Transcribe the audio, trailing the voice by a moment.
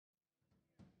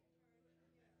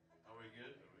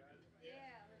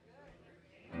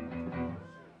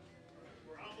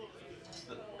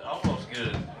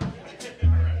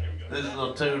this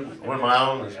little tune, one of my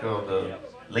own, it's called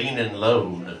Leanin'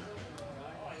 Load.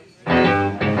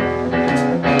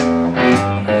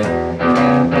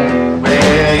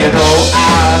 Well, you know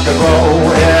I could roll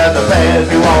in the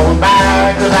fast you won't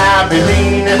buy, 'cause I'll be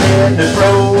leaning in this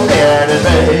road and it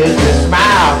makes you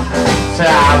smile. Say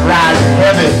I'm riding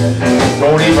heavy,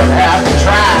 don't even have to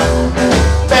try.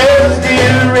 Better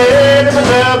get ready,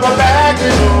 myself, I'm back in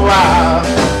a while.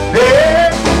 Yeah,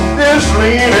 this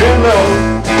leaning low,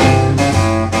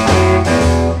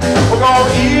 we're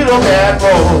gonna eat on that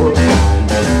road.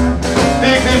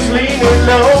 Dig this leaning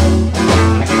low,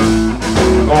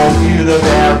 gonna get up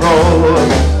that road.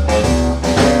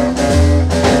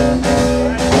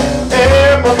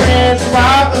 And my friends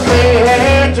about to say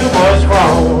had too much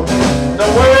wrong.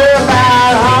 Don't worry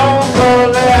about home,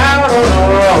 'cause they're out on the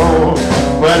road.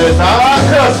 But it's our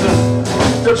custom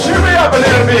to cheer me up a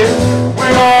little bit.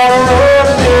 We're gonna roll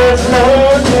this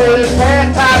load till it's past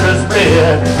time to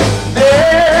split.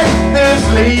 Then this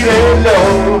leading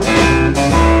load,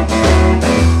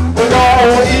 we're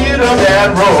gonna eat up that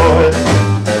road.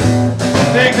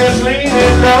 Take this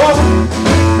leaning low,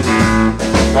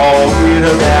 gonna eat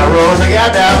up that road. Look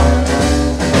out now,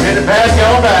 hit it past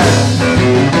your back.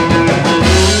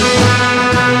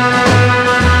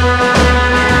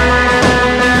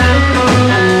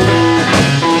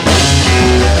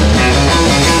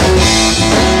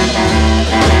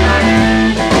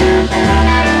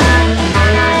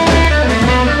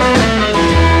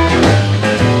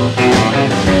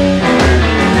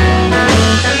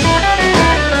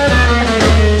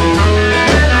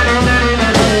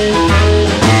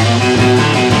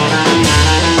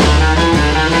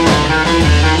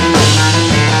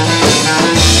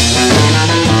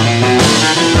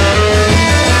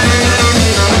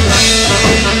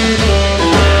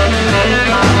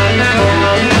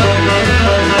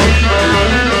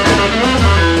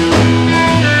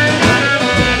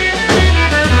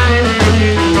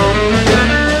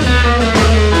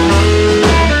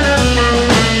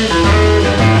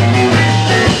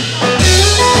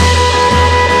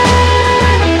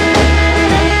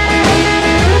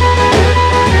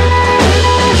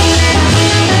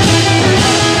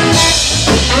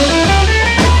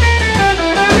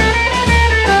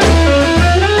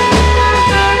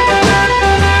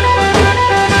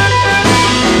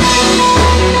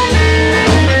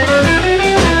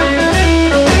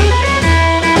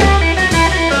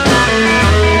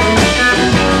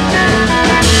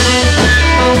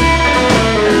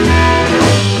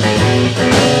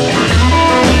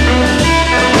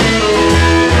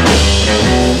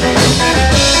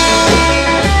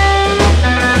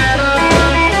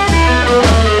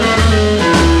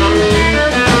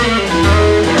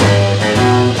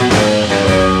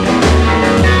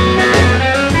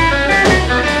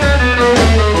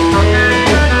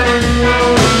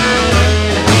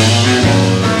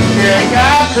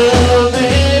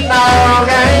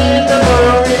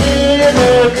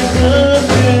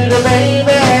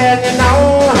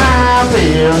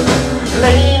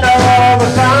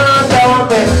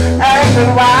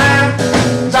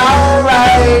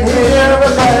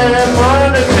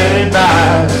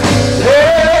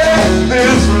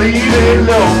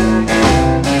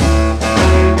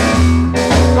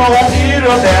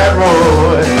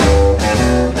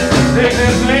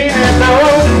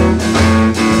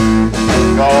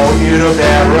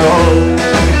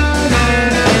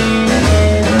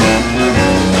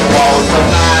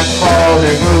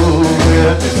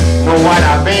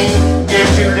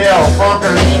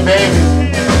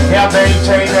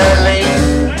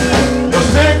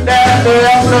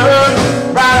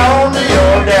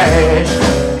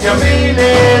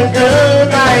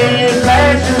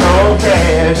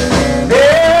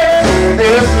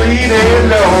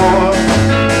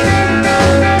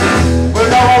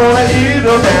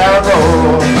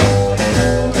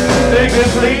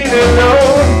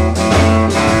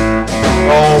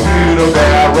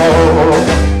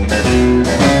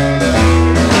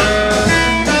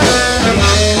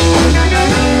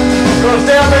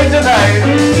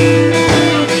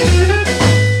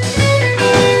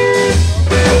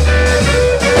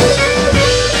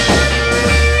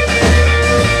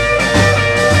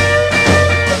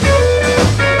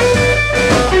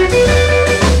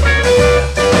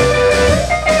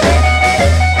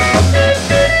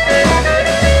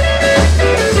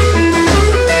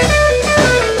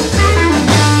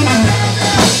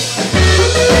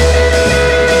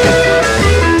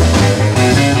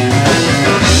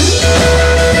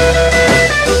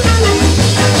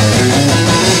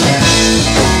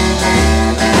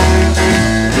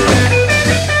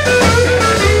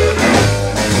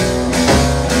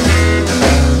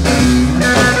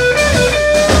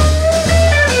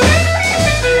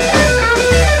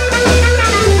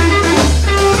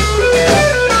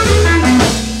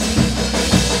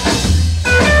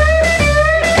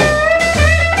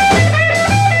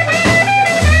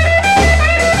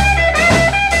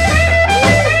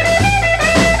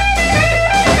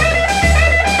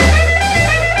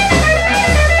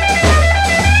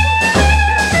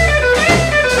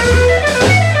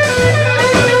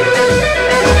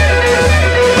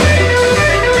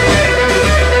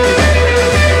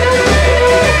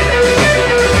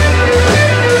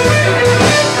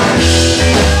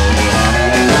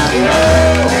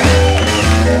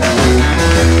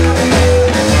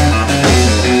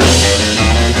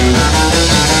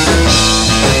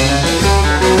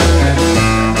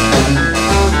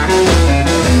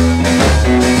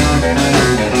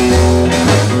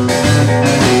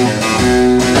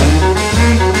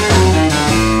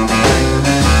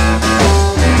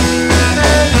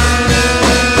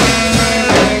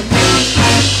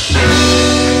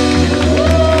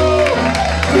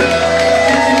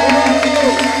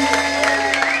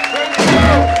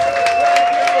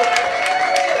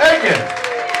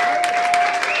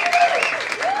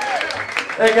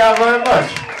 Thank y'all very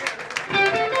much.